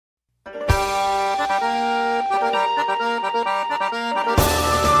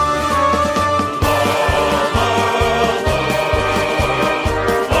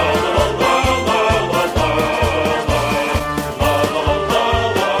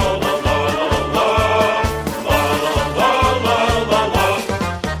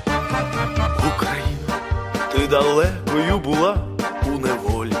Далекою була, у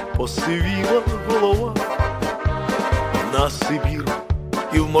неволі посивіла голова. На Сибіру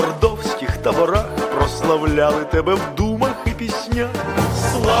і в мордовських таборах прославляли тебе в думах і піснях.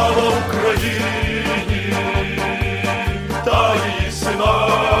 Слава Україні та її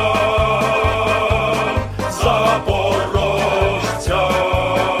синам, запорожцям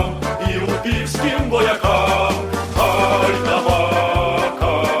і лупівським воякам, гайдамакам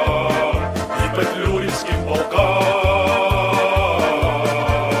і петлюрівським полкам.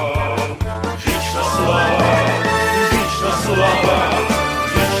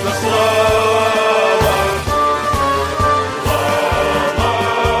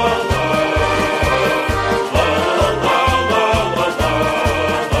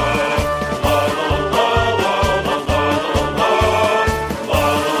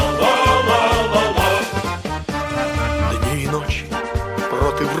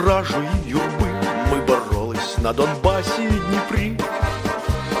 Вражої юрби ми боролись на Донбасі і Дніпрі.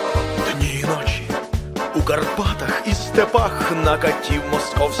 Дні і ночі у Карпатах і степах на катів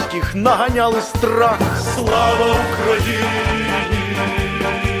московських наганяли страх. Слава Україні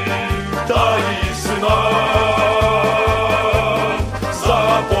та її синам,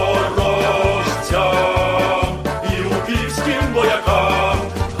 запорожцям і лупівським воякам,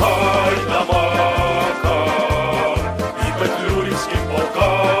 гайдамакам і петлюрівським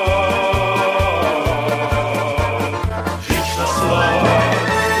полкам.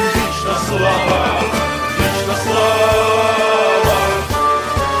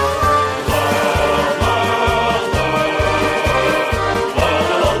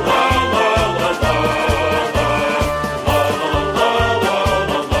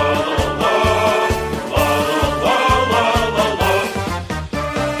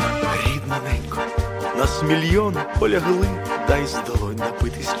 Мільйони полягли, дай з долонь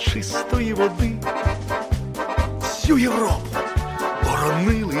напитись чистої води. Всю Європу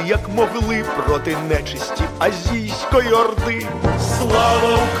боронили, як могли, проти нечисті азійської орди.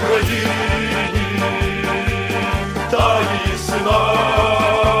 Слава Україні та її синам,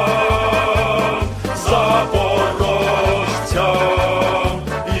 запорожцям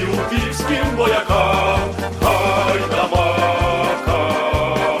і лупівським воякам, гайдамакам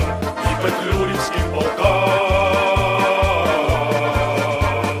і петлюрівським полкам.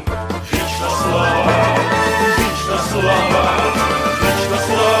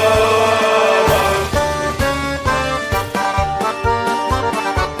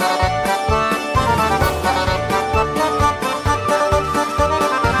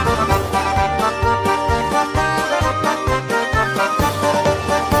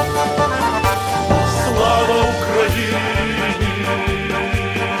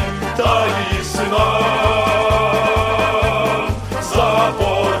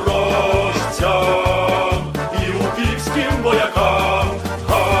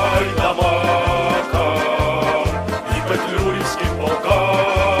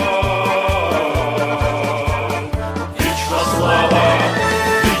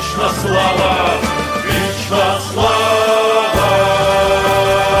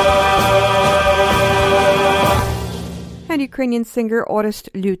 And Ukrainian singer Orest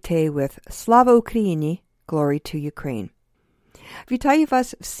Lute with Slava Ukraini, Glory to Ukraine. Вітаю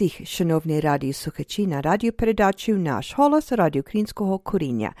вас всіх, шановні радіослухачі, на радіопередачу «Наш голос» Радіо Українського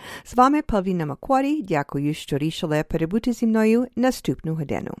коріння. З вами Павліна Макварі. Дякую, що рішили перебути зі мною наступну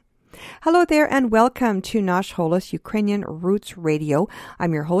годину. Hello there and welcome to Nash Holos Ukrainian Roots Radio.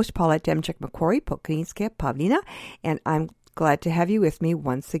 I'm your host, Paulette Demchik-Macquarie, po-ukrainske Pavlina, and I'm glad to have you with me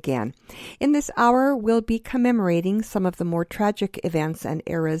once again. In this hour, we'll be commemorating some of the more tragic events and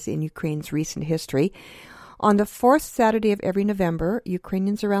eras in Ukraine's recent history. On the fourth Saturday of every November,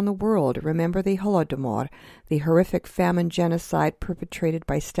 Ukrainians around the world remember the Holodomor, the horrific famine genocide perpetrated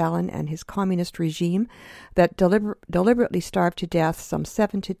by Stalin and his communist regime that deliberately starved to death some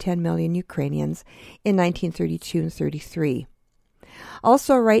 7 to 10 million Ukrainians in 1932 and 33.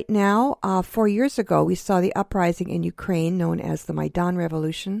 Also, right now, 4 years ago, we saw the uprising in Ukraine known as the Maidan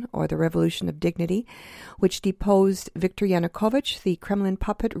Revolution, or the Revolution of Dignity, which deposed Viktor Yanukovych, the Kremlin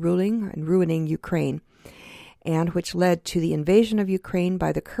puppet ruling and ruining Ukraine, and which led to the invasion of Ukraine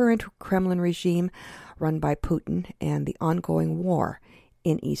by the current Kremlin regime run by Putin and the ongoing war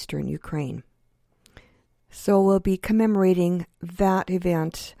in eastern Ukraine. So we'll be commemorating that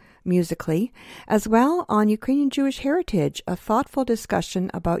event musically, as well on Ukrainian Jewish heritage, a thoughtful discussion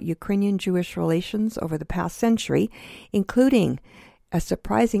about Ukrainian Jewish relations over the past century, including a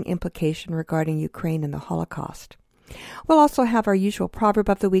surprising implication regarding Ukraine and the Holocaust. We'll also have our usual proverb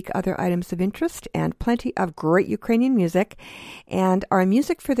of the week, other items of interest, and plenty of great Ukrainian music. And our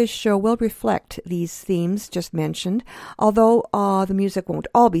music for this show will reflect these themes just mentioned, although the music won't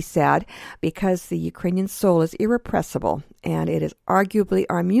all be sad, because the Ukrainian soul is irrepressible, and it is arguably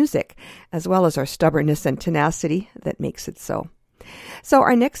our music, as well as our stubbornness and tenacity, that makes it so. So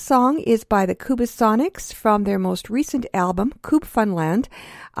our next song is by the Kubasonics from their most recent album, Kub Funland,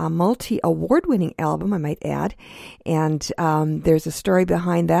 a multi-award-winning album, I might add. And there's a story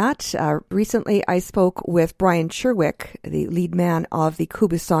behind that. Recently, I spoke with Brian Sherwick, the lead man of the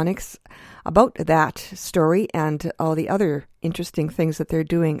Kubasonics, about that story and all the other interesting things that they're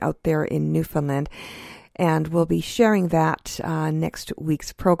doing out there in Newfoundland. And we'll be sharing that next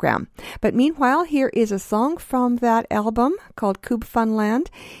week's program. But meanwhile, here is a song from that album called Kub Funland,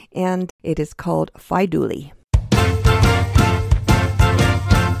 and it is called Faiduli.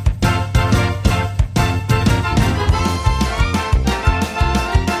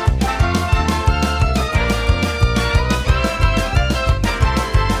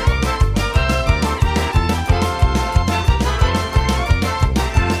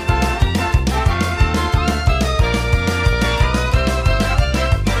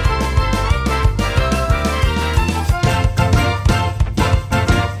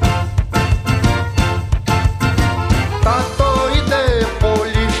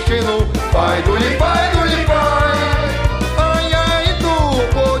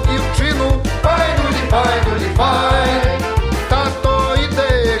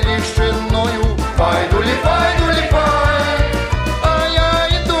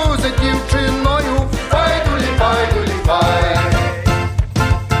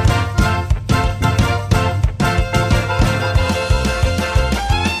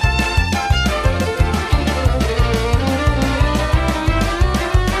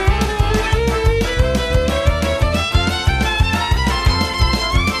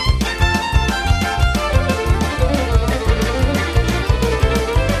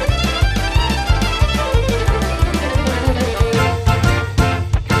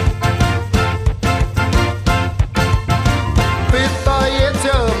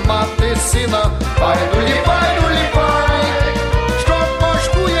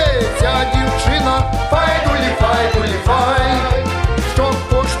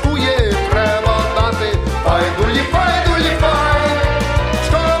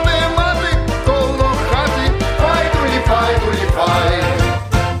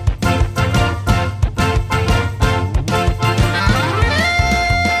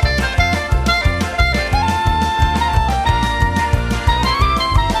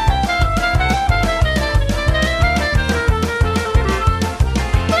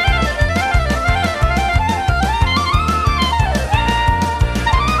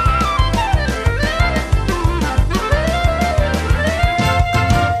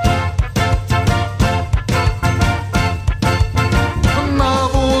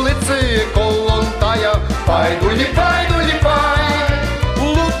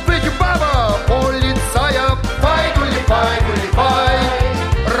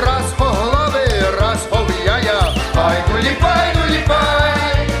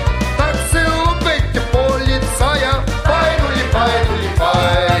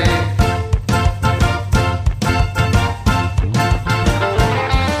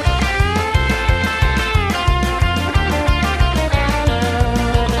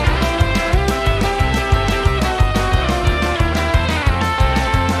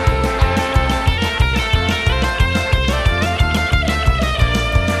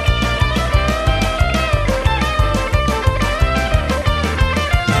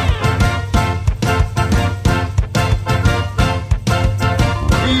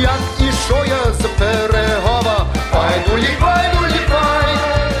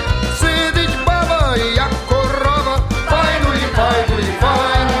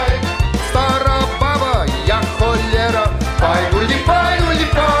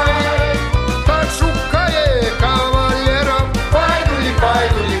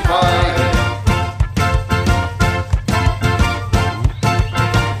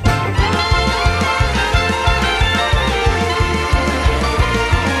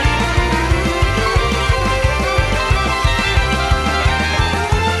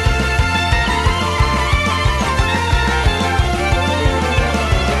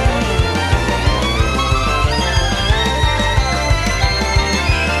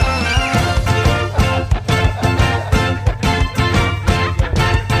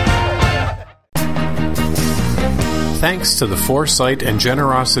 Thanks to the foresight and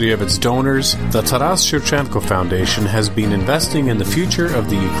generosity of its donors, the Taras Shevchenko Foundation has been investing in the future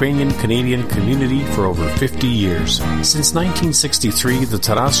of the Ukrainian-Canadian community for over 50 years. Since 1963, the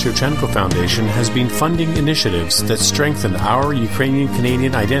Taras Shevchenko Foundation has been funding initiatives that strengthen our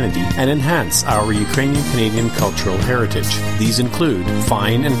Ukrainian-Canadian identity and enhance our Ukrainian-Canadian cultural heritage. These include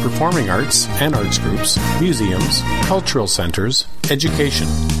fine and performing arts and arts groups, museums, cultural centers, education,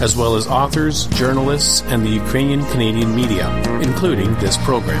 as well as authors, journalists, and the Ukrainian-Canadian media, including this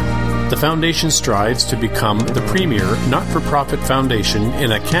program. The foundation strives to become the premier not-for-profit foundation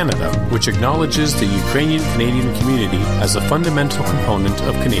in Canada, which acknowledges the Ukrainian-Canadian community as a fundamental component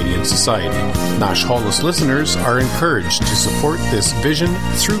of Canadian society. Nash Holos listeners are encouraged to support this vision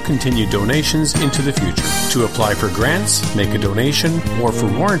through continued donations into the future. To apply for grants, make a donation, or for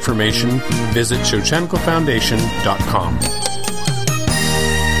more information, visit ShevchenkoFoundation.com.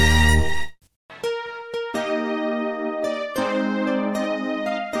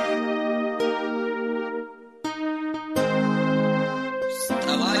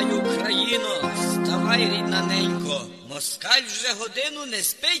 Вставай, рідна ненько, москаль вже годину не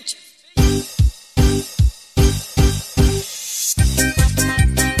спить.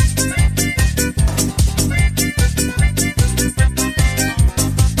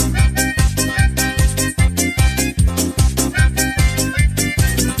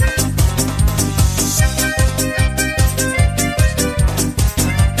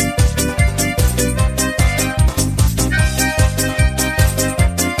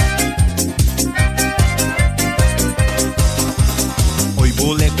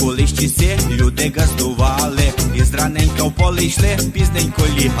 Люди газдували, із раненька в поле йшли, пізненько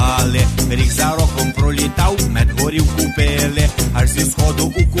лігали. Рік за роком пролітав, мед горівку пили, аж зі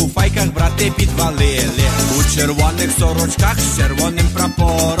сходу у куфайках брати підвалили. У червоних сорочках з червоним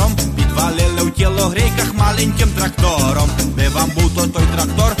прапором підвалили в тілогрейках маленьким трактором. Би вам був то той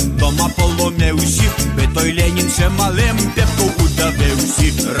трактор, дома поломивші, би той Ленін ще малим тепку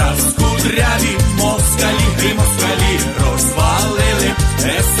удавивші. Раз кудряві москалі, грі москалі, розвалили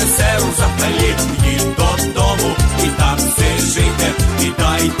СССР у запалі. Їдь додому і там все жийте, і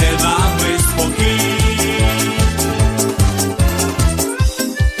дайте нам спокій.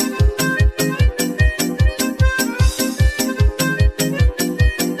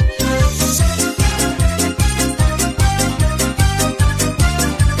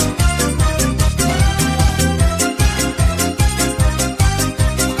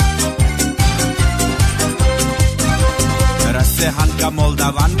 Циганка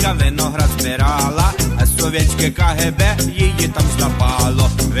молдаванка виноград збирала, а совєтське КГБ її там злапало.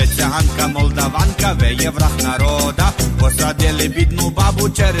 Ви циганка молдаванка, ви є враг народа, посадили бідну бабу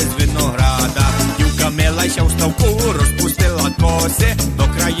через винограда. Дівка милася в ставку, розпустила коси, до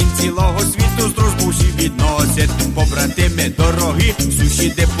країн цілого світу з дружбуші відносять. Побратими дорогі,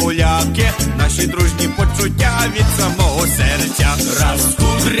 сусіди поляки, наші дружні почуття від самого серця. Раз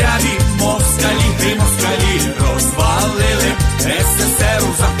кудряві москалі, грі москалі, розвалили СССР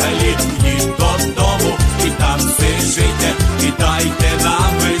у запалі. Їдь додому і там все жийте, і дайте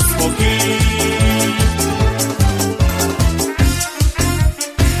нам спокій.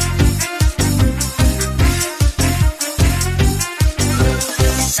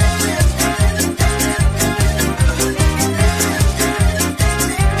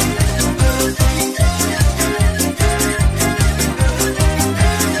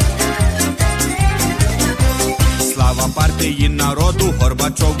 Партії народу,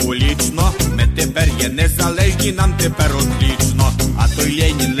 Горбачову лічно, ми тепер є незалежні, нам тепер отлічно. А той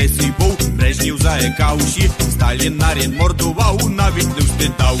Ленін лисий був, Брежнів заекавші, Сталін нарід мордував, навіть не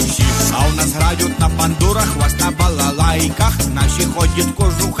встидавші. А у нас грають на пандурах, вас на балалайках, наші ходять в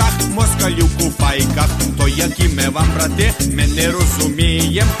кожухах, москалів в куфайках. То які ми вам, брати, ми не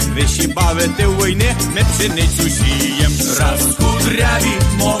розумієм, ви ще бавите в війни, ми пшеницю сієм. Раз кудряві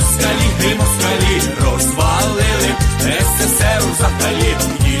москалі, грі москалі, розвалили СССР у запалі.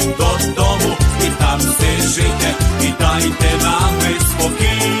 Їдь додому і там все жийте, і дайте нам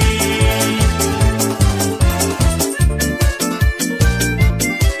спокій.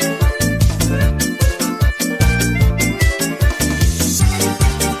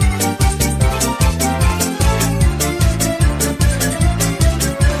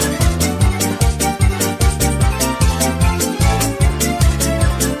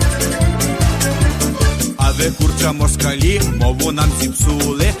 хоча москалі мову нам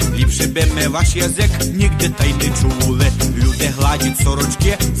зіпсули. Ліпше би ми ваш язик нігде та й не чули. Люди гладять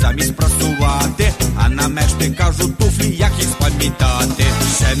сорочки замість прасувати, а на мешти кажуть туфлі, як їх спам'ятати.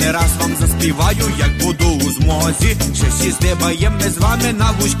 Ще не раз вам заспіваю, як буду у змозі. Ще всі здибаєм ми з вами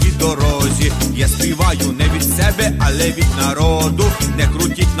на вузькій дорозі. Я співаю не від себе, але від народу. Не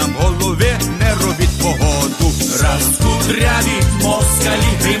крутіть нам голови, не робіть погоду. Раз кудряві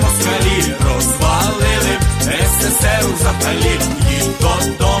москалі, гей москалі, розвалили СССР взагалі. Їдь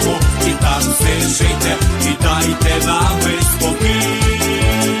додому і там все жийте, і дайте нам спокій.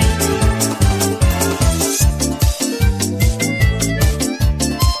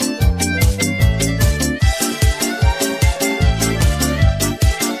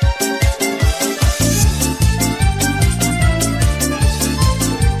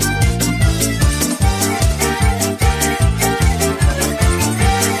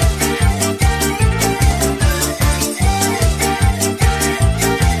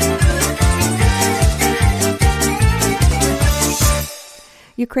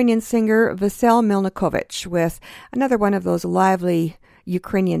 Ukrainian singer Vasyl Milnikovich with another one of those lively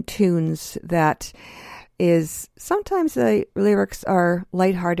Ukrainian tunes that is sometimes the lyrics are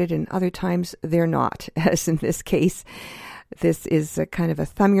lighthearted and other times they're not, as in this case. This is a kind of a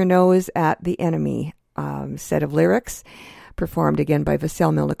thumb your nose at the enemy set of lyrics, performed again by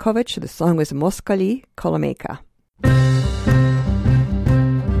Vasyl Milnikovich. The song was Moskali Kolomeyka.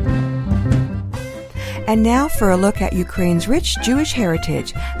 And now for a look at Ukraine's rich Jewish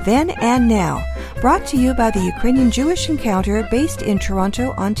heritage, then and now, brought to you by the Ukrainian Jewish Encounter based in Toronto,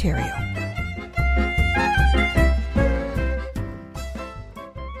 Ontario.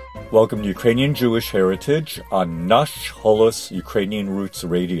 Welcome to Ukrainian Jewish Heritage on Nash Holos Ukrainian Roots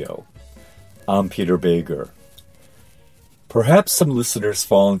Radio. I'm Peter Bager. Perhaps some listeners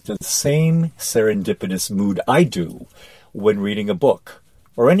fall into the same serendipitous mood I do when reading a book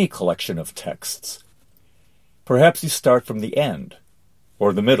or any collection of texts. Perhaps you start from the end,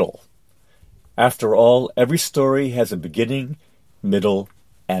 or the middle. After all, every story has a beginning, middle,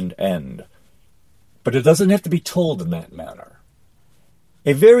 and end. But it doesn't have to be told in that manner.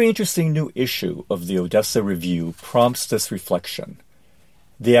 A very interesting new issue of the Odessa Review prompts this reflection.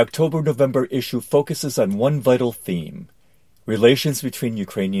 The October-November issue focuses on one vital theme: relations between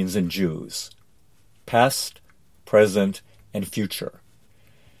Ukrainians and Jews. Past, present, and future.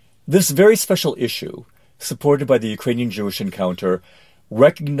 This very special issue, supported by the Ukrainian Jewish Encounter,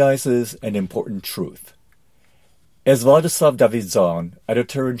 recognizes an important truth. As Vladislav Davidzon,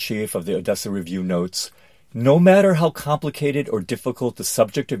 editor-in-chief of the Odessa Review, notes, no matter how complicated or difficult the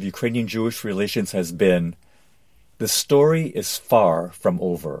subject of Ukrainian-Jewish relations has been, the story is far from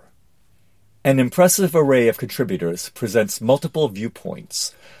over. An impressive array of contributors presents multiple viewpoints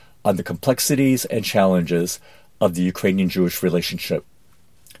on the complexities and challenges of the Ukrainian-Jewish relationship.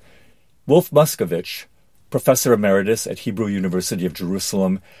 Wolf Moskowitz, Professor Emeritus at Hebrew University of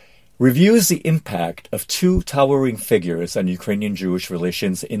Jerusalem, reviews the impact of two towering figures on Ukrainian-Jewish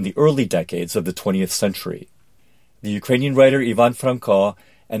relations in the early decades of the 20th century: the Ukrainian writer Ivan Franko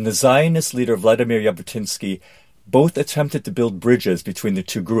and the Zionist leader Vladimir Jabotinsky both attempted to build bridges between the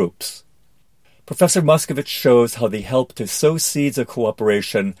two groups. Professor Moskowitz shows how they helped to sow seeds of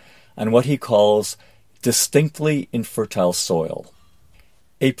cooperation on what he calls distinctly infertile soil.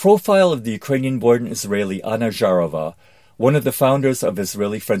 A profile of the Ukrainian-born Israeli Anna Zharova, one of the founders of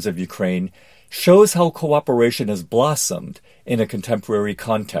Israeli Friends of Ukraine, shows how cooperation has blossomed in a contemporary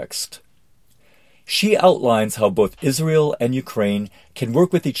context. She outlines how both Israel and Ukraine can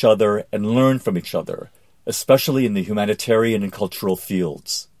work with each other and learn from each other, especially in the humanitarian and cultural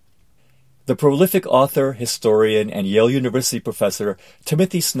fields. The prolific author, historian, and Yale University professor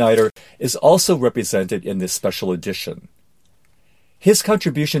Timothy Snyder is also represented in this special edition. His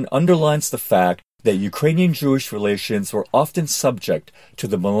contribution underlines the fact that Ukrainian-Jewish relations were often subject to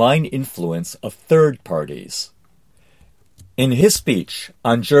the malign influence of third parties. In his speech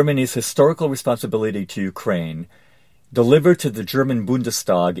on Germany's historical responsibility to Ukraine, delivered to the German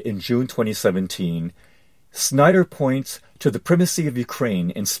Bundestag in June 2017, Snyder points to the primacy of Ukraine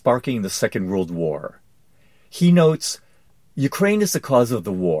in sparking the Second World War. He notes, Ukraine is the cause of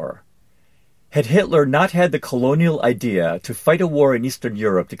the war. Had Hitler not had the colonial idea to fight a war in Eastern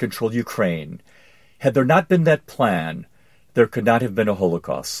Europe to control Ukraine, had there not been that plan, there could not have been a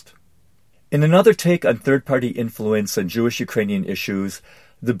Holocaust. In another take on third-party influence on Jewish-Ukrainian issues,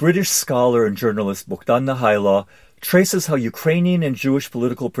 the British scholar and journalist Bogdan Nahaylo traces how Ukrainian and Jewish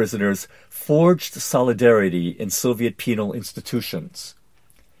political prisoners forged solidarity in Soviet penal institutions.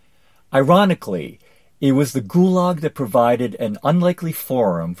 Ironically, it was the Gulag that provided an unlikely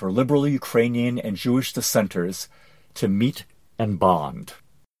forum for liberal Ukrainian and Jewish dissenters to meet and bond.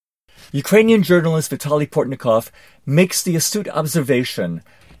 Ukrainian journalist Vitaly Portnikov makes the astute observation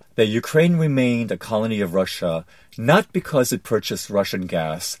that Ukraine remained a colony of Russia not because it purchased Russian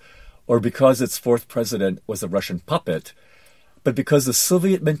gas or because its fourth president was a Russian puppet, but because the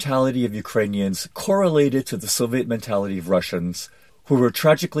Soviet mentality of Ukrainians correlated to the Soviet mentality of Russians, who were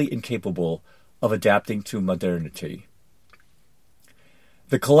tragically incapable of adapting to modernity.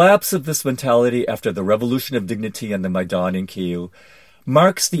 The collapse of this mentality after the Revolution of Dignity and the Maidan in Kyiv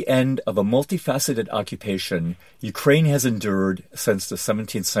marks the end of a multifaceted occupation Ukraine has endured since the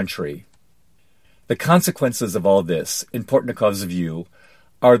 17th century. The consequences of all this, in Portnikov's view,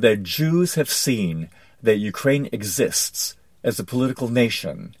 are that Jews have seen that Ukraine exists as a political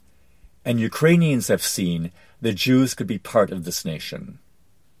nation, and Ukrainians have seen that Jews could be part of this nation.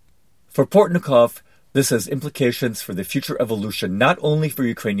 For Portnikov, this has implications for the future evolution not only for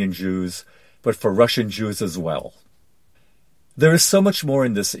Ukrainian Jews, but for Russian Jews as well. There is so much more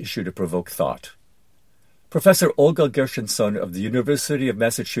in this issue to provoke thought. Professor Olga Gershenson of the University of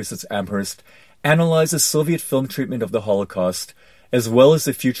Massachusetts Amherst analyzes Soviet film treatment of the Holocaust, as well as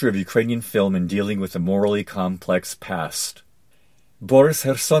the future of Ukrainian film in dealing with a morally complex past. Boris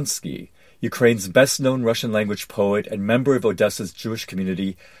Hersonsky, Ukraine's best-known Russian-language poet and member of Odessa's Jewish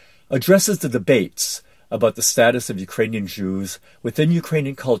community, addresses the debates about the status of Ukrainian Jews within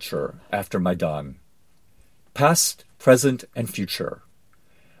Ukrainian culture after Maidan. Past, present, and future.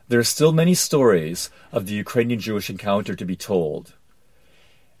 There are still many stories of the Ukrainian Jewish encounter to be told.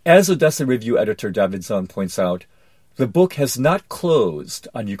 As Odessa Review editor David Zahn points out, the book has not closed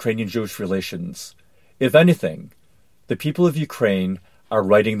on Ukrainian-Jewish relations. If anything, the people of Ukraine are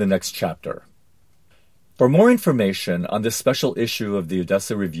writing the next chapter. For more information on this special issue of the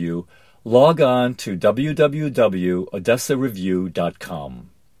Odessa Review, log on to www.odessareview.com.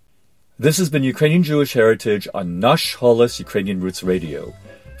 This has been Ukrainian Jewish Heritage on Nash Holos Ukrainian Roots Radio.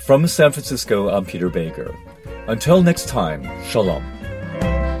 From San Francisco, I'm Peter Baker. Until next time, Shalom.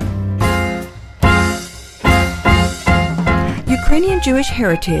 Ukrainian Jewish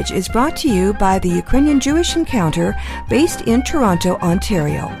Heritage is brought to you by the Ukrainian Jewish Encounter based in Toronto,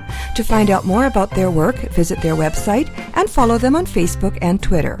 Ontario. To find out more about their work, visit their website and follow them on Facebook and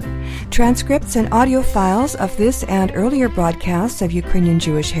Twitter. Transcripts and audio files of this and earlier broadcasts of Ukrainian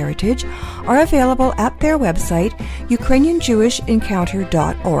Jewish Heritage are available at their website,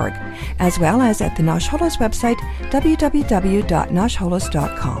 ukrainianjewishencounter.org, as well as at the Nash Holos website,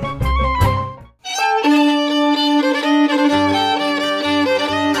 www.nashholos.com.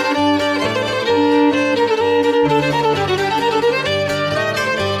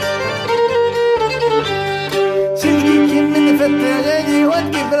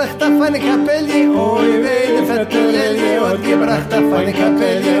 Fajne kapelje, oj vejde fettelelje, odgebracht fajne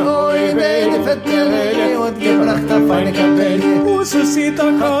kapelje, oj vejde fettelelje, odgebracht fajne kapelje. У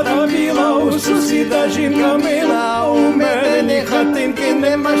сусіда хата біла, у сусіда жінка мила, у мене ні хатинки,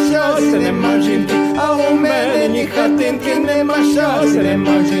 нема щастя, нема жінки, а у мене ні хатинки, нема щастя,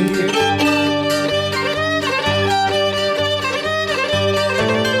 нема жінки.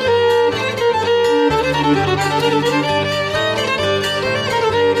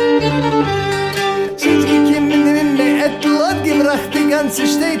 Gebracht die ganze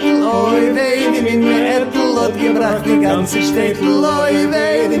Städtel, oi weh, die minne Äppel hat gebracht die ganze Städtel, oi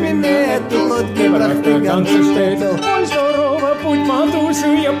weh, die minne Äppel hat gebracht die ganze Städtel. Ой, здорова, путь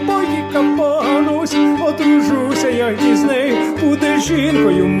матусю, я поїхав поганусь, одружуся я із нею, буде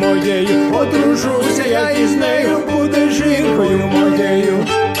жінкою моєю, одружуся я із нею, буде жінкою моєю.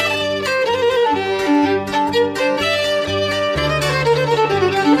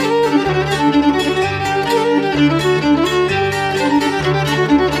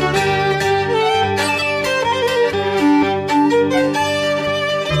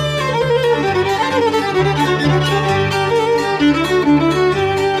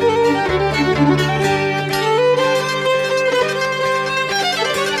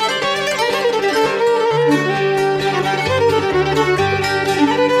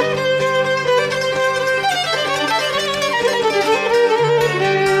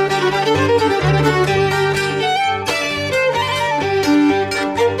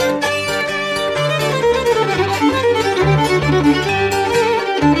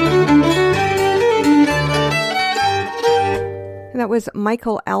 That was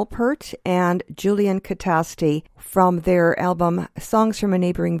Michael Alpert and Julian Katasti from their album Songs from a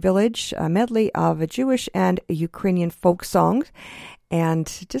Neighboring Village, a medley of Jewish and Ukrainian folk songs, and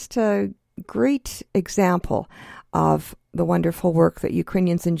just a great example of the wonderful work that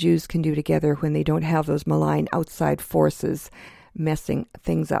Ukrainians and Jews can do together when they don't have those malign outside forces messing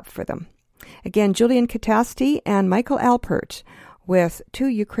things up for them. Again, Julian Katasti and Michael Alpert with two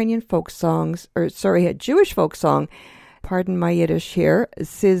Ukrainian folk songs, a Jewish folk song, pardon my Yiddish here,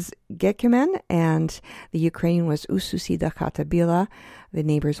 Siz Gekemen, and the Ukrainian was Ususida Khatabila, the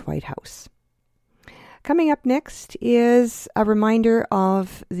neighbor's White House. Coming up next is a reminder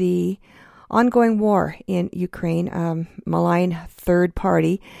of the ongoing war in Ukraine, malign third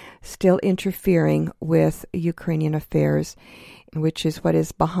party still interfering with Ukrainian affairs, which is what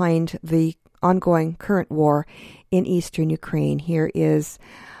is behind the ongoing current war in eastern Ukraine. Here is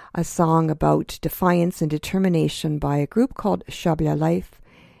a song about defiance and determination by a group called Shabla Life,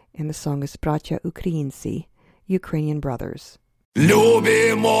 and the song is Bratya Ukrainці, Ukrainian Brothers.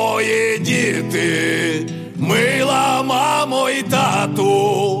 Любі мої діти, мила мамо і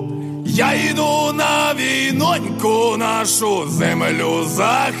тату, я йду на війноньку нашу землю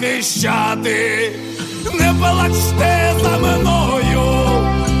захищати. Не плачте за мною,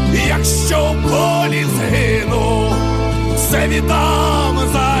 якщо в полі згину, все віддам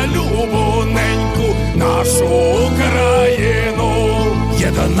за любоненьку нашу Україну.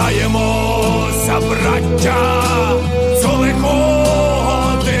 Єднаємося, браття, цю лиху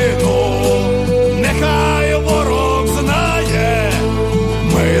годину, нехай ворог знає,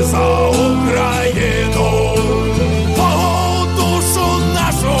 ми за Україну. Богу душу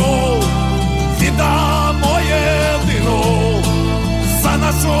нашу віддамо єдину, за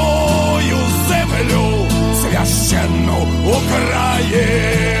нашою землю священну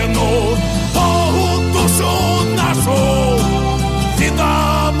Україну. Богу душу нашу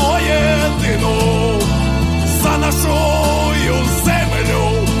віддамо єдину, за нашою землю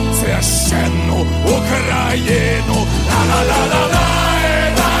священну Україну. Ла-ла-ла-ла-лай,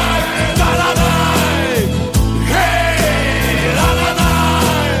 ла-ла-лай, гей,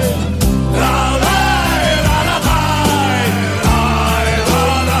 ла-ла-лай, ла-лай, ла-ла-лай,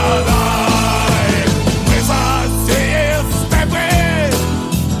 ла-ла-лай. Ми за ці степи,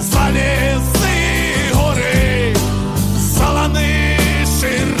 за ліси і гори, за лани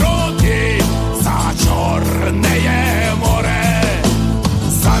широкі, за Чорне море,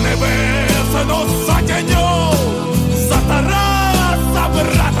 за небесну затяню, за Тараса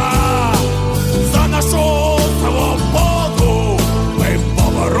брата, за нашу свободу ми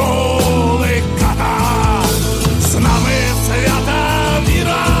побороли ката. З нами свята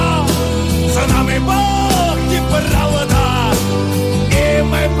віра, з нами Бог і правда, і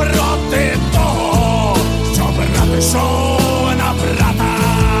ми проти того, що брат пішов на брата.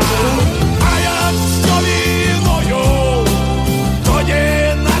 А якщо війною, тоді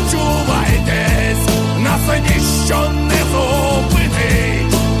начувайтесь, нас ніщо не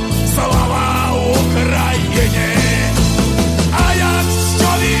зупинить. Слава Україні! А якщо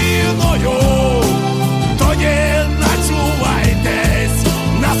війною, тоді начувайтесь,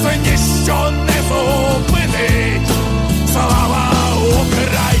 нас ніщо не зупинить. Слава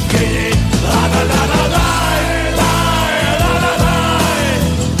Україні! Ла-ла-ла-ла-лай, ла-ла-лай,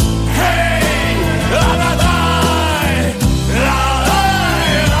 гей, ла-ла-лай, ла-лай,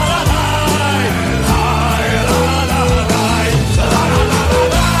 ла-ла-лай, ла-ла-лай,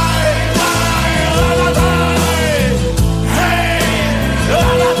 ла-ла-лай, ла-ла-лай, гей,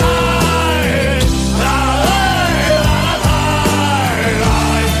 ла-ла-лай,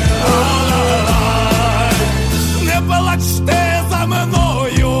 ла-лай, не плачте за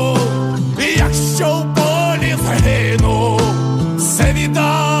мною, якщо в полі згину, все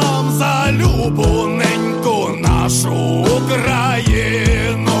віддам за любоненьку нашу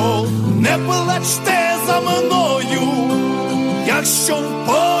Україну. Не плачте за мною, якщо в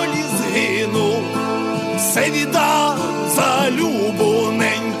полі згину, все віддам за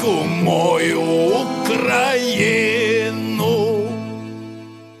любоненьку мою Україну.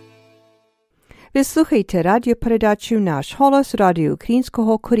 Ви слухаєте радіопередачу «Наш голос» радіо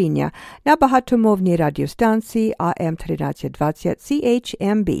українського коріння на багатомовній радіостанції AM1320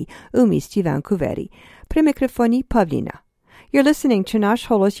 CHMB у місті Ванкувері. При мікрофоні Павліна. You're listening to Nash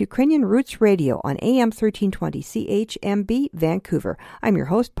Holos Ukrainian Roots Radio on AM 1320 CHMB Vancouver. I'm your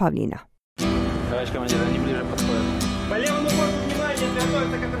host, Pavlina. По левому борту внимание,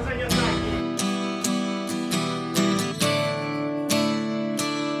 готовится к отрезанию знаки.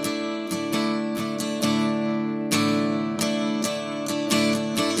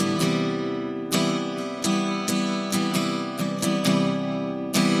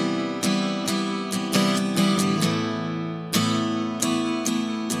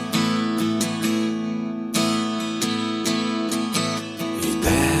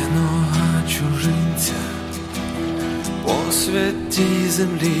 Святій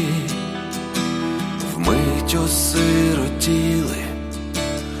землі вмить осиротіли,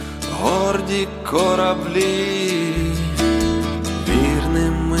 горді кораблі,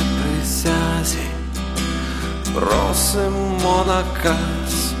 вірними присязі, просимо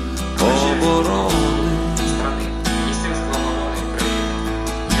наказ оборони.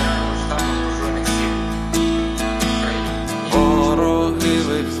 Вороги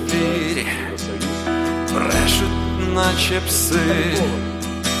в ефірі брешуть, наче пси,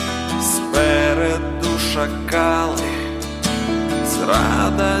 спереду шакали,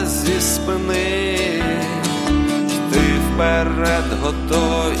 зрада зі спини, йти вперед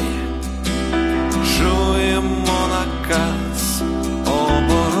готові, чуємо наказ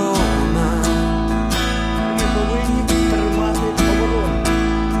оборона. Ми повинні тримати оборону.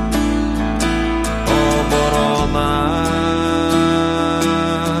 Оборона.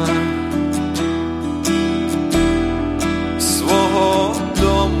 Свого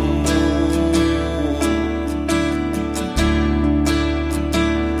дому.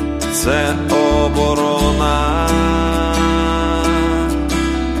 Це оборона.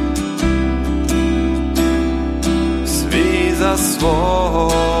 Свій за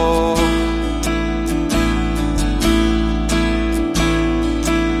свого.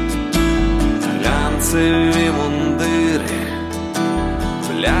 Глянцеві мундири,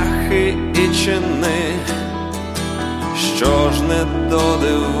 бляхи і чини, що ж не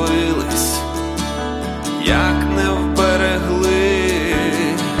додивились, як не вберегли,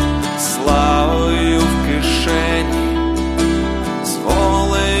 славою в кишені, з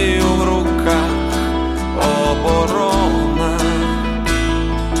волею в руках оборона.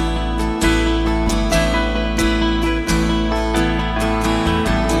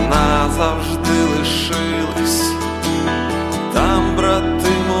 Назавжди лишились там брати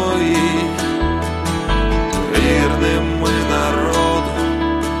мої, вірними народу,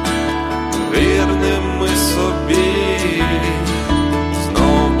 вірними собі.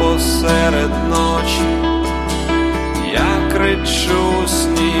 Знов посеред ночі я кричу у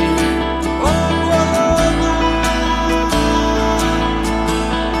сні.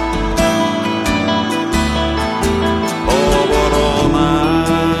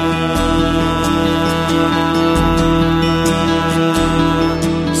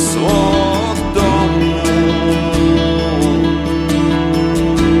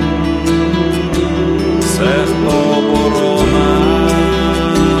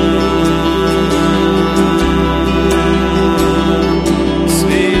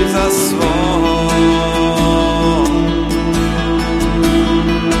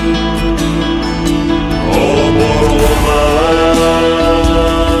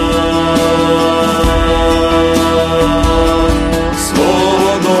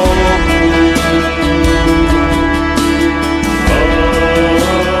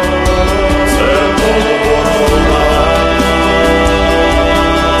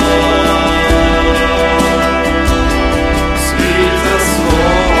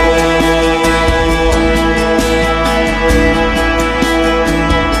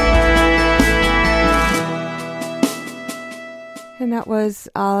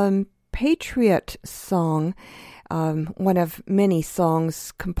 Patriot song, one of many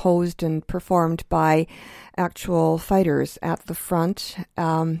songs composed and performed by actual fighters at the front.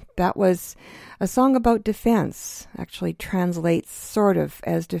 That was a song about defense, actually translates sort of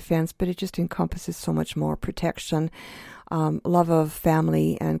as defense, but it just encompasses so much more: protection, love of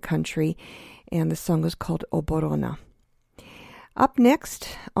family and country, and the song was called Oborona. Up next,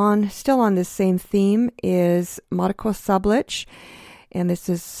 still on this same theme, is Marko Sablic, and this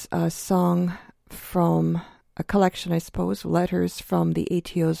is a song from a collection, I suppose, letters from the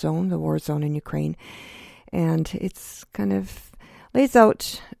ATO zone, the war zone in Ukraine. And it's kind of lays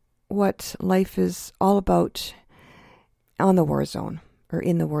out what life is all about on the war zone, or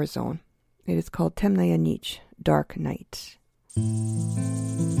in the war zone. It is called Temnaya Nich, Dark Night.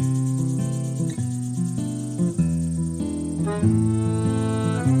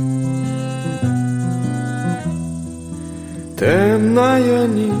 Темная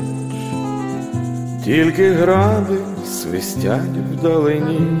ніч, тільки гради свистять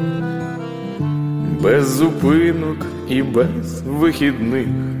вдалині, без зупинок і без вихідних,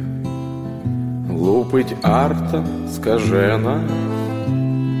 лупить арта скажена.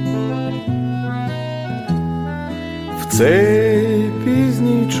 В цей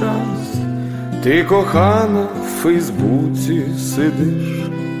пізній час ти, кохана, в Фейсбуці сидиш,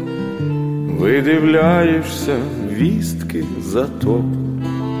 видивляєшся вістки, зато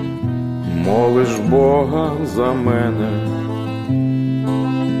молиш Бога за мене.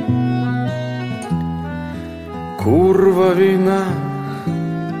 Курва війна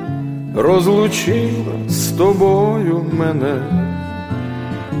розлучила з тобою мене,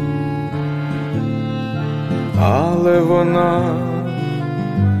 але вона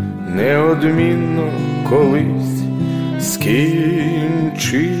неодмінно колись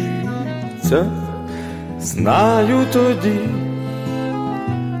скінчиться. Знаю, тоді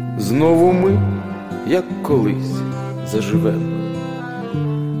знову ми, як колись, заживемо.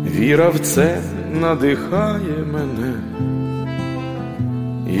 Віра в це надихає мене,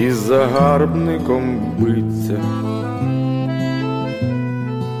 і загарбником биться.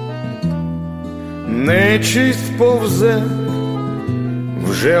 Нечисть повзе,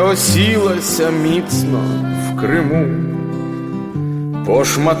 вже осілася міцно в Криму.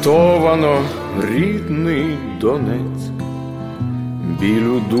 Пошматовано рідний Донець, біль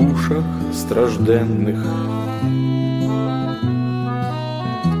у душах стражденних.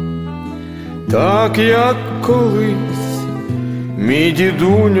 Так як колись мій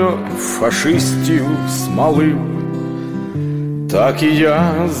дідуньо фашистів смалив, так і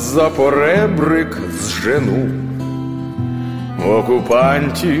я за поребрик зжену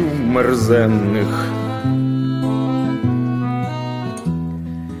окупантів мерзенних.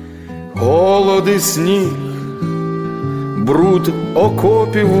 Холод і сніг, бруд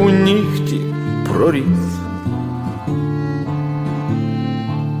окопів у нігті проріз,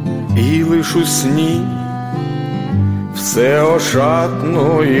 і лиш у сні все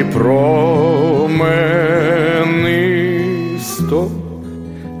ошатно і променисто.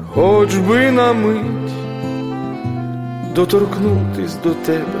 Хоч би на мить доторкнутись до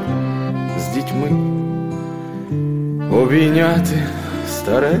тебе з дітьми, обійняти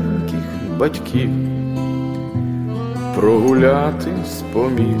стареньких батьків, прогулятись по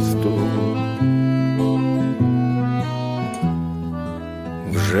місту.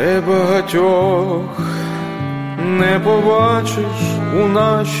 Вже багатьох не побачиш у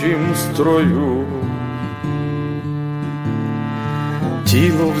нашім строю.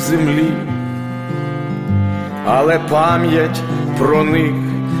 Тіло в землі, але пам'ять про них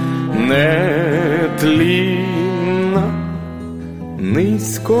нетлінна.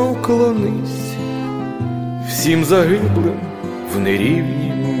 Низько вклонись всім загиблим в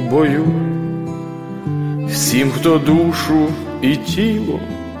нерівнім бою, всім, хто душу і тіло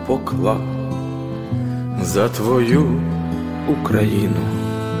поклав за твою Україну.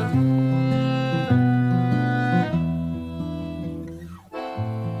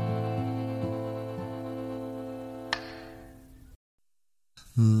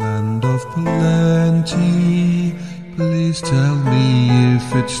 Land of plenty, please tell me if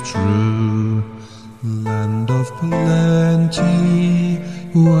it's true. Land of plenty,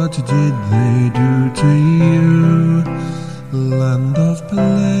 what did they do to you? Land of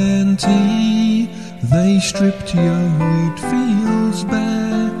plenty, they stripped your wheat fields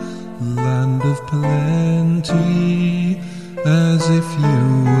bare. Land of plenty, as if you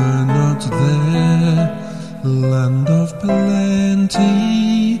were not there. Land of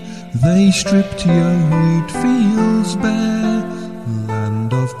plenty, they stripped your wheat fields bare.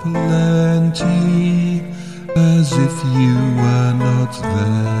 Land of plenty, as if you were not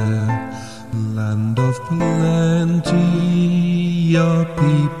there. Land of plenty, your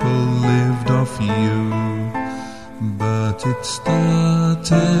people lived off you, but it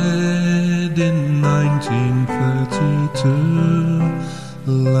started in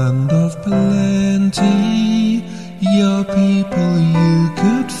 1932. Land of plenty, your people you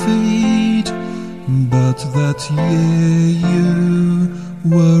could feed, but that year you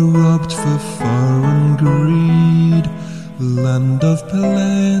were robbed for foreign greed. Land of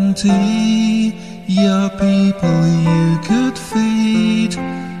plenty, your people you could feed,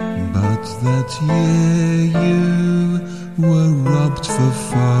 but that year you were robbed for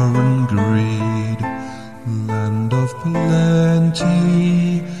foreign greed. Land of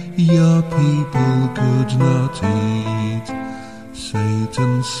plenty, your people could not eat.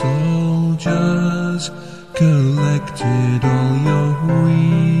 Satan's soldiers collected all your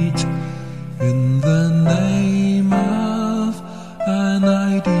wheat in the name of an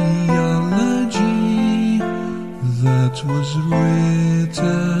ideology that was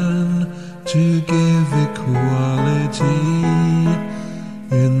written to give equality.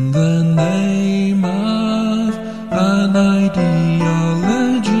 In the name of an ideology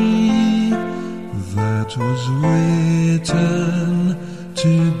that was written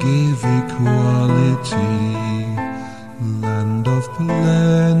to give equality. Land of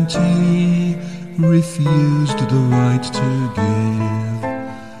plenty refused the right to give,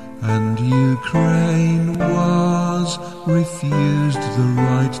 and Ukraine was refused the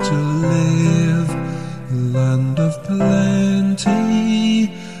right to live. Land of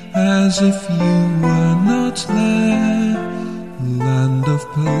plenty, as if you were not there. Land of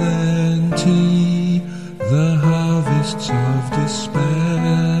plenty, the harvests of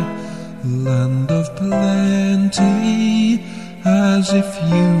despair, land of plenty, as if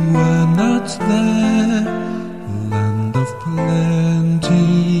you were not there, land of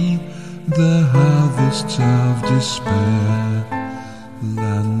plenty, the harvests of despair,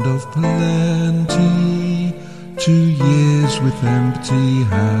 land of plenty, 2 years with empty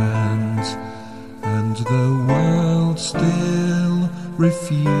hands, and the world still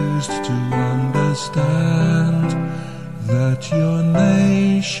refused to understand that your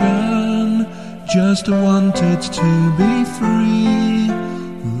nation just wanted to be free,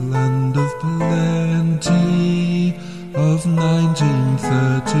 land of plenty of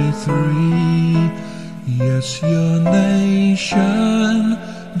 1933. Yes, your nation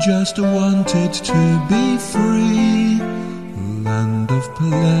just wanted to be free, land of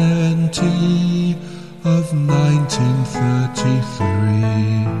plenty of 1933.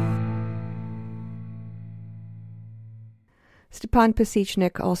 Stepan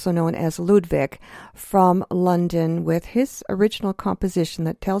Pasechnik, also known as Ludwig, from London, with his original composition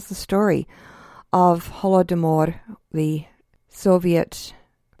that tells the story of Holodomor, the Soviet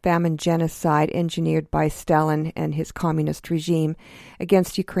famine genocide engineered by Stalin and his communist regime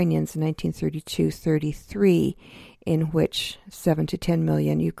against Ukrainians in 1932-33, in which 7 to 10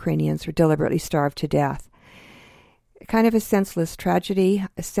 million Ukrainians were deliberately starved to death. Kind of a senseless tragedy,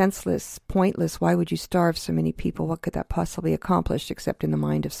 a senseless, pointless, why would you starve so many people? What could that possibly accomplish except in the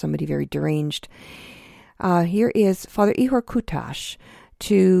mind of somebody very deranged? Here is Father Ihor Kutash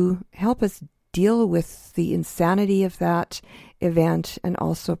to help us deal with the insanity of that event and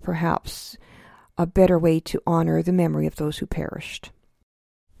also perhaps a better way to honor the memory of those who perished.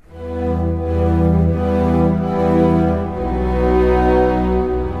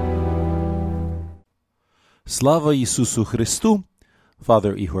 Slava Isusu Christu,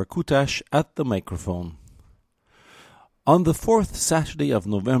 Father Ihor Kutash at the microphone. On the 4th Saturday of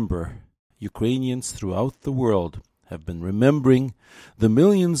November, Ukrainians throughout the world have been remembering the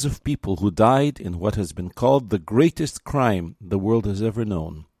millions of people who died in what has been called the greatest crime the world has ever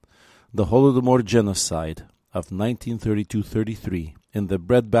known, the Holodomor genocide of 1932-33 in the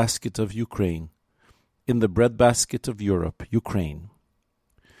breadbasket of Ukraine, in the breadbasket of Europe, Ukraine.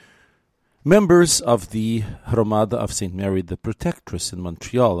 Members of the Hromada of St. Mary the Protectress in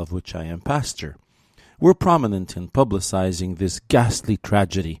Montreal, of which I am pastor, were prominent in publicizing this ghastly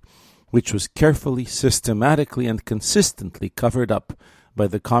tragedy, which was carefully, systematically, and consistently covered up by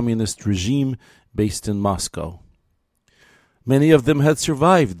the communist regime based in Moscow. Many of them had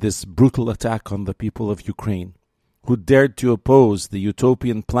survived this brutal attack on the people of Ukraine, who dared to oppose the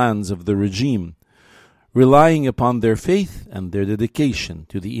utopian plans of the regime, relying upon their faith and their dedication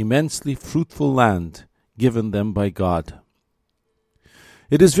to the immensely fruitful land given them by God.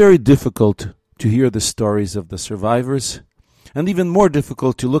 It is very difficult to hear the stories of the survivors, and even more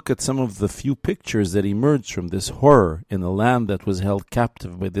difficult to look at some of the few pictures that emerged from this horror in a land that was held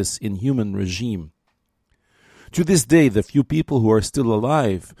captive by this inhuman regime. To this day, the few people who are still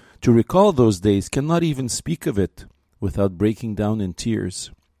alive to recall those days cannot even speak of it without breaking down in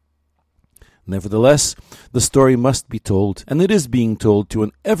tears. Nevertheless, the story must be told, and it is being told to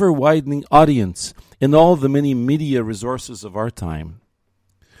an ever-widening audience in all the many media resources of our time.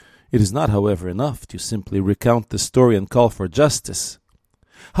 It is not, however, enough to simply recount the story and call for justice.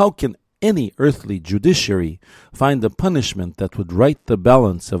 How can any earthly judiciary find a punishment that would right the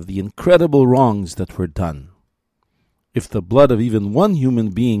balance of the incredible wrongs that were done? If the blood of even one human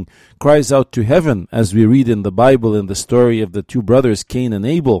being cries out to heaven, as we read in the Bible in the story of the two brothers Cain and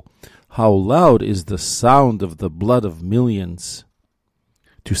Abel, how loud is the sound of the blood of millions?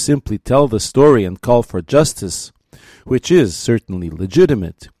 To simply tell the story and call for justice, which is certainly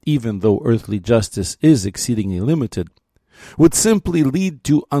legitimate, even though earthly justice is exceedingly limited, would simply lead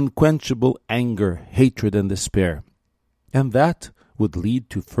to unquenchable anger, hatred, and despair. And that would lead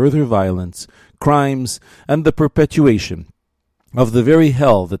to further violence, crimes, and the perpetuation of the very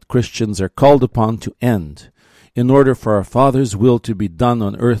hell that Christians are called upon to end, in order for our Father's will to be done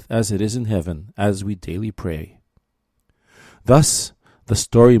on earth as it is in heaven, as we daily pray. Thus, the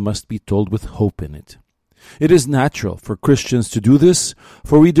story must be told with hope in it. It is natural for Christians to do this,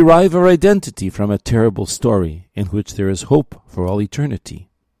 for we derive our identity from a terrible story in which there is hope for all eternity.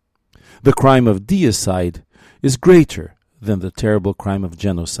 The crime of deicide is greater than the terrible crime of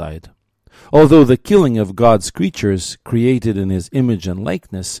genocide, although the killing of God's creatures created in His image and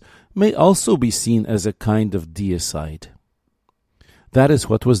likeness may also be seen as a kind of deicide. That is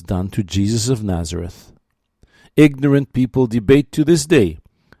what was done to Jesus of Nazareth. Ignorant people debate to this day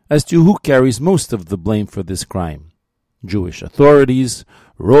as to who carries most of the blame for this crime: Jewish authorities,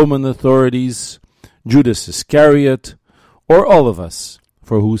 Roman authorities, Judas Iscariot, or all of us,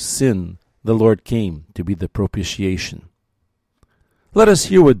 for whose sin the Lord came to be the propitiation. Let us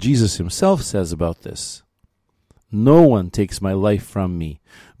hear what Jesus himself says about this. No one takes my life from me,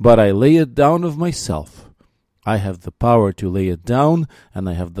 but I lay it down of myself. I have the power to lay it down, and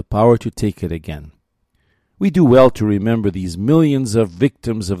I have the power to take it again. We do well to remember these millions of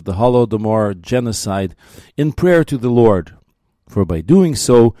victims of the Holodomor genocide in prayer to the Lord, for by doing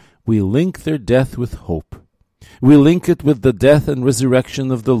so, we link their death with hope. We link it with the death and resurrection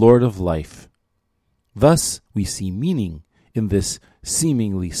of the Lord of life. Thus, we see meaning in this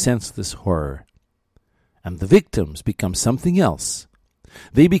seemingly senseless horror. And the victims become something else.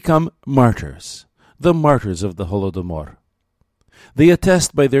 They become martyrs, the martyrs of the Holodomor. They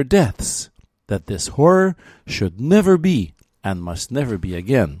attest by their deaths that this horror should never be and must never be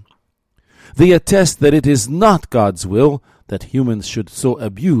again. They attest that it is not God's will that humans should so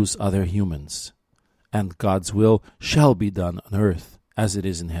abuse other humans, and God's will shall be done on earth as it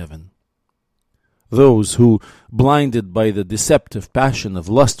is in heaven. Those who, blinded by the deceptive passion of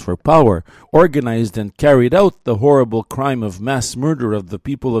lust for power, organized and carried out the horrible crime of mass murder of the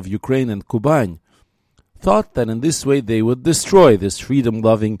people of Ukraine and Kuban, thought that in this way they would destroy this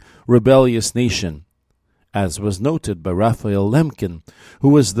freedom-loving, rebellious nation, as was noted by Raphael Lemkin, who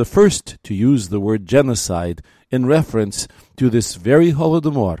was the first to use the word genocide in reference to this very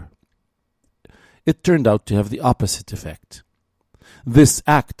Holodomor. It turned out to have the opposite effect. This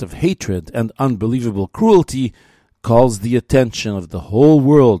act of hatred and unbelievable cruelty calls the attention of the whole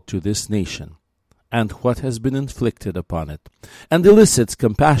world to this nation and what has been inflicted upon it, and elicits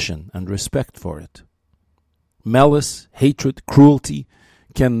compassion and respect for it. Malice, hatred, cruelty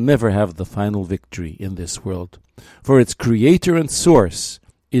can never have the final victory in this world, for its creator and source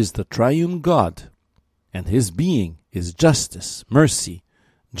is the triune God, and his being is justice, mercy,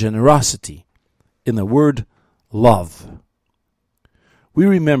 generosity, in a word, love. We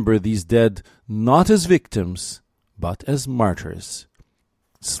remember these dead not as victims, but as martyrs.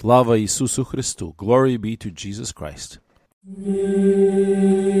 Slava Isusu Christu, glory be to Jesus Christ.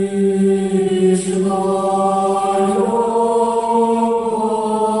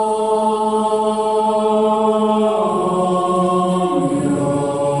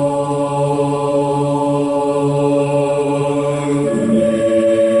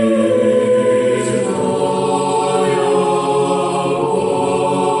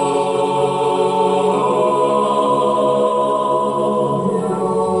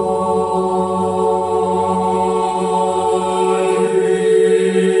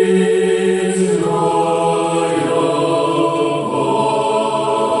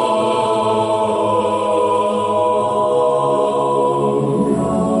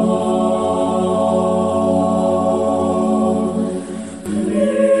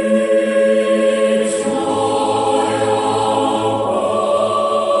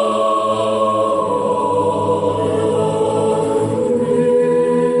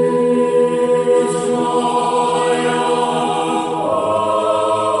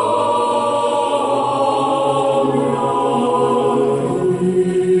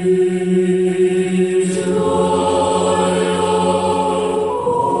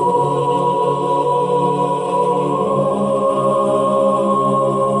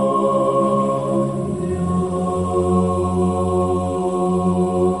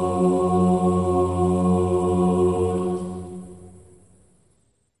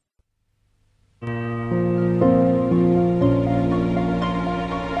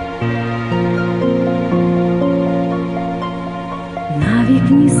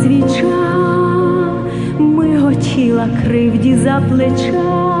 Кривді за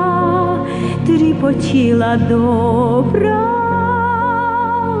плеча тріпотіла до правди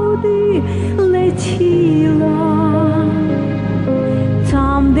летіла.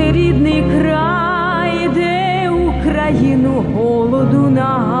 Там, де рідний край, де Україну голоду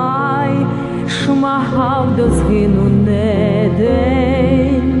нагай, шмагав до згину не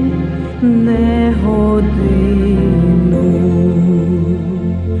день, не годину.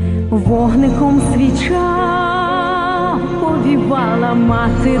 Вогником свіча повівала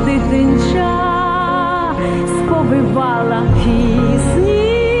мати дитинча, сповивала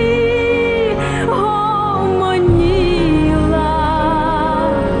пісні, гомоніла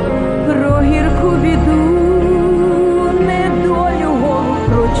про гірку біду, недолю голу,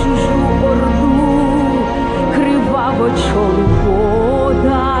 про чужу орду, криваво чолу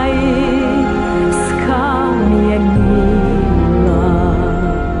подай скам'яніла.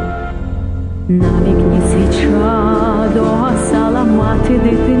 На вікні свіча догасала мати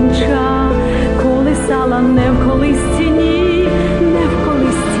дитинча, колисала не в колисці, ні, не в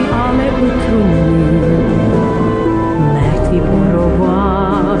колисці, але у труні.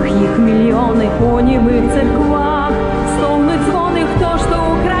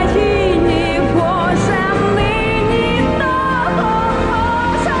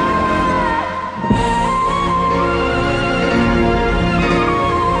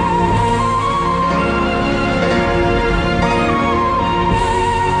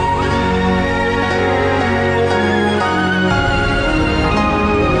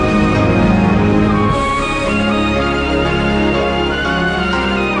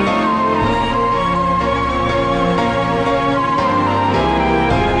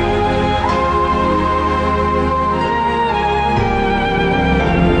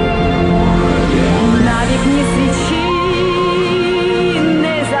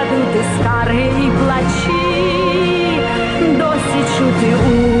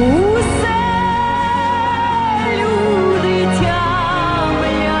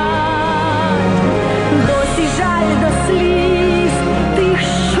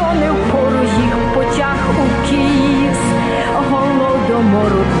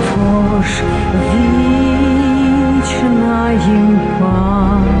 вічна їм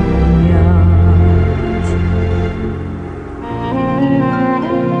пам'ять.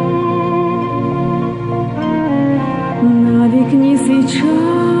 На вікні свіча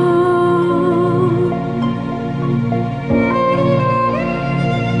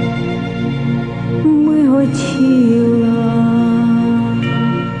миготіла.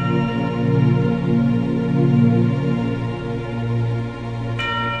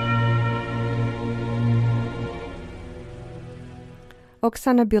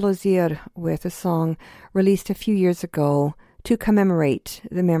 Oksana Bilozir with a song released a few years ago to commemorate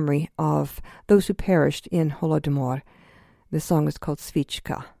the memory of those who perished in Holodomor. The song is called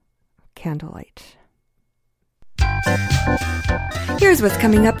Svichka, Candlelight. Here's what's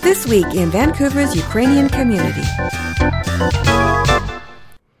coming up this week in Vancouver's Ukrainian community.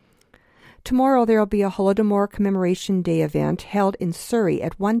 Tomorrow there will be a Holodomor Commemoration Day event held in Surrey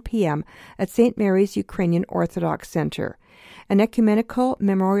at 1 p.m. at St. Mary's Ukrainian Orthodox Center. An ecumenical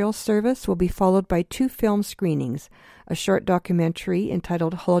memorial service will be followed by 2 film screenings, a short documentary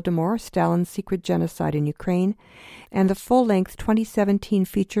entitled Holodomor, Stalin's Secret Genocide in Ukraine, and the full-length 2017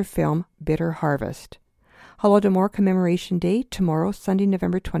 feature film Bitter Harvest. Holodomor Commemoration Day tomorrow, Sunday,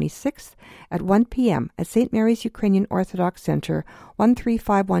 November 26th at 1 p.m. at St. Mary's Ukrainian Orthodox Center,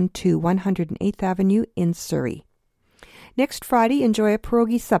 13512 108th Avenue in Surrey. Next Friday, enjoy a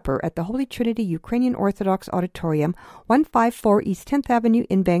pierogi supper at the Holy Trinity Ukrainian Orthodox Auditorium, 154 East 10th Avenue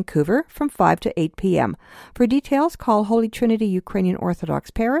in Vancouver from 5 to 8 p.m. For details, call Holy Trinity Ukrainian Orthodox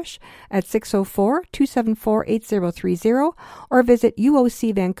Parish at 604-274-8030 or visit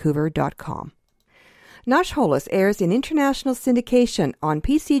uocvancouver.com. Nash Holos airs in international syndication on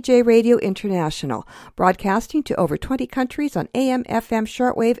PCJ Radio International, broadcasting to over 20 countries on AM, FM,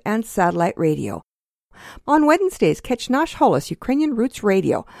 shortwave, and satellite radio. On Wednesdays, catch Nash Holos Ukrainian Roots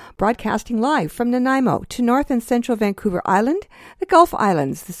Radio, broadcasting live from Nanaimo to North and Central Vancouver Island, the Gulf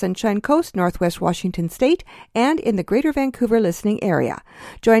Islands, the Sunshine Coast, Northwest Washington State, and in the Greater Vancouver listening area.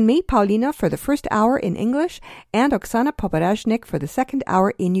 Join me, Paulina, for the first hour in English and Oksana Poparashnik for the second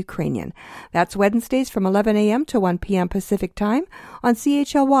hour in Ukrainian. That's Wednesdays from 11 a.m. to 1 p.m. Pacific Time on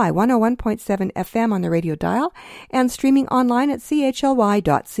CHLY 101.7 FM on the radio dial and streaming online at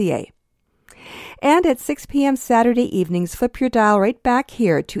chly.ca. And at 6 p.m. Saturday evenings, flip your dial right back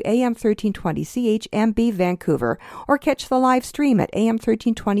here to AM 1320 CHMB Vancouver or catch the live stream at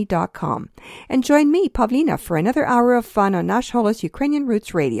am1320.com. And join me, Pavlina, for another hour of fun on Nash Holos Ukrainian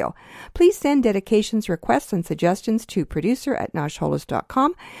Roots Radio. Please send dedications, requests, and suggestions to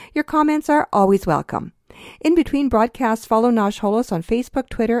producer@nashholos.com. Your comments are always welcome. In between broadcasts, follow Nash Holos on Facebook,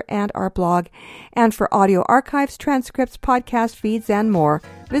 Twitter, and our blog. And for audio archives, transcripts, podcast feeds, and more,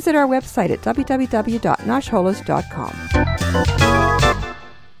 visit our website at www.nashholos.com.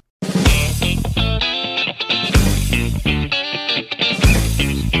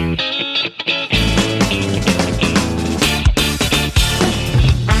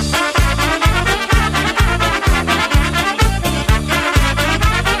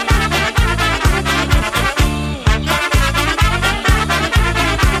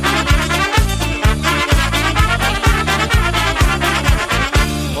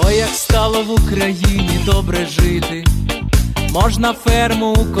 Стало в Україні добре жити, можна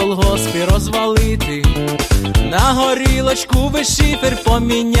ферму у колгоспі розвалити, на горілочку вишифер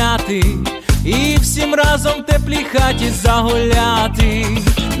поміняти і всім разом в теплій хаті загуляти.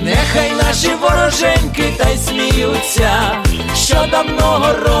 Нехай наші вороженьки та й сміються, що давно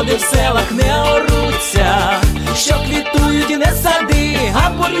городи в селах не оруться, що квітують не сади, а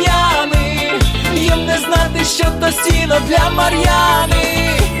бур'яни, їм не знати, що то сіно для Мар'яни.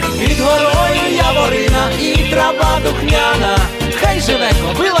 Під горою яворина і трава духмяна, хай живе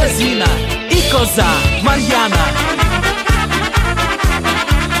кобила Зіна і коза Мар'яна.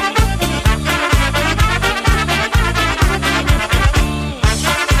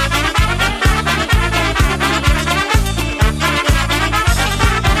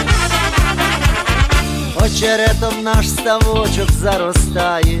 Очеретом наш ставочок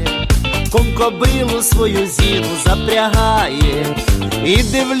заростає, кум кобилу свою Зіну запрягає,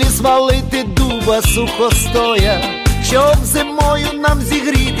 іди в ліс валити дуба сухостоя, щоб зимою нам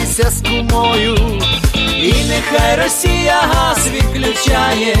зігрітися з кумою. І нехай Росія газ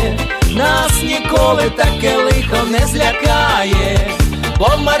відключає, нас ніколи таке лихо не злякає, бо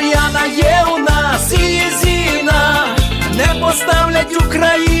Мар'яна є у нас і Зіна, не поставлять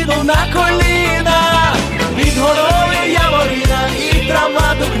Україну на коліна. Під горою яворина і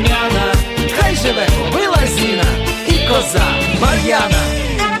трава духмяна, хай живе кобила Зіна і коза Мар'яна.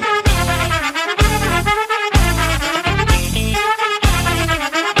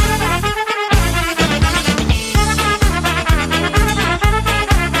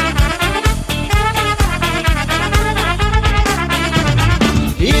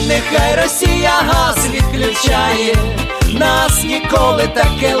 хай Росія газ відключає, нас ніколи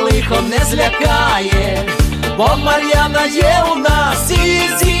таке лихо не злякає, бо Мар'яна є у нас і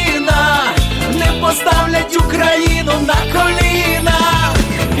Зіна, не поставлять Україну на коліна.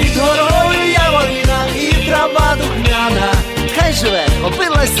 Під горою яворина і трава духмяна, хай живе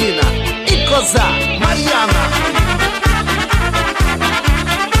кобила Зіна і коза Мар'яна.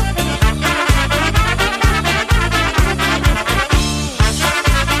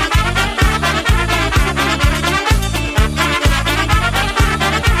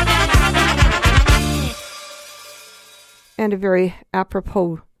 And a very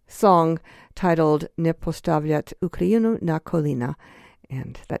apropos song titled Ne postavljat Ukrajinu na kolina.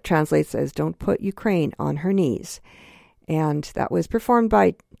 And that translates as Don't Put Ukraine on Her Knees. And that was performed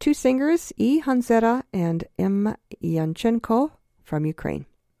by two singers, E. Hanzera and M. Yanchenko from Ukraine.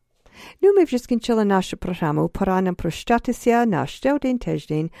 Nu ми вже скінчили нашу програму. Пора нам прощатися на ще один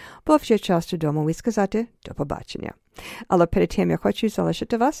тиждень, бо вже час додому і сказати до побачення. Але перед тим я хочу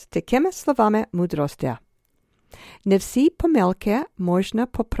залишити вас такими словами мудрості. Не всі помилки можна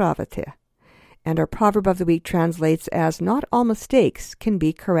поправити. And our proverb of the week translates as, not all mistakes can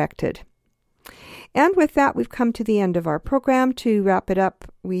be corrected. And with that, we've come to the end of our program. To wrap it up,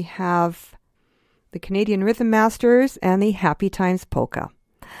 we have the Canadian Rhythm Masters and the Happy Times Polka.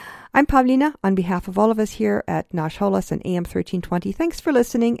 I'm Pavlina. On behalf of all of us here at Nash Holos and AM 1320, thanks for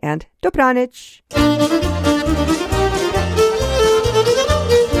listening and dobranic!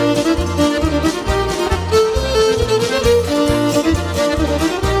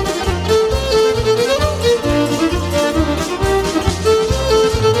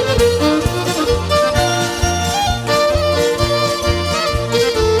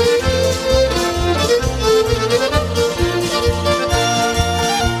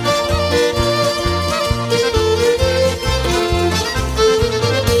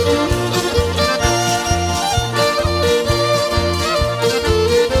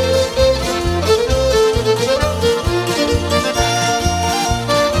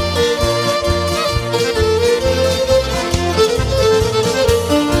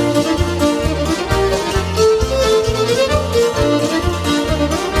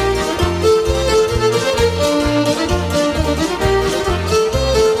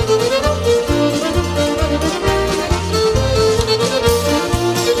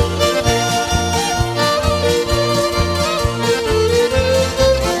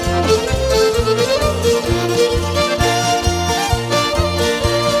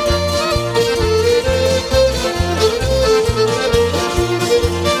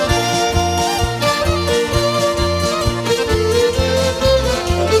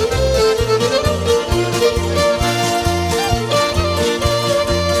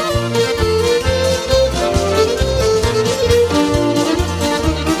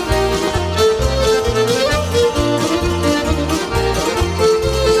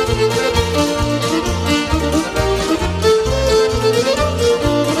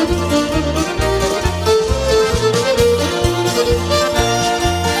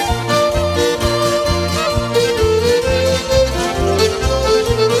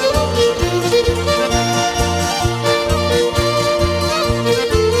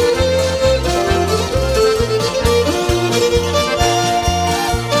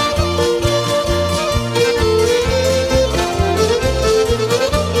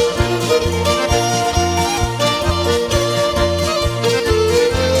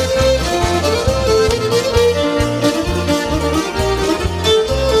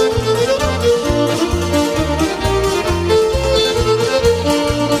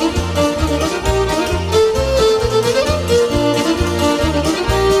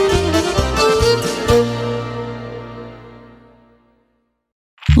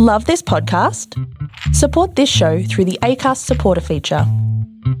 Love this podcast? Support this show through the Acast supporter feature.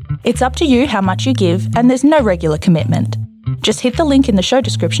 It's up to you how much you give, and there's no regular commitment. Just hit the link in the show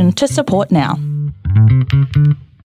description to support now.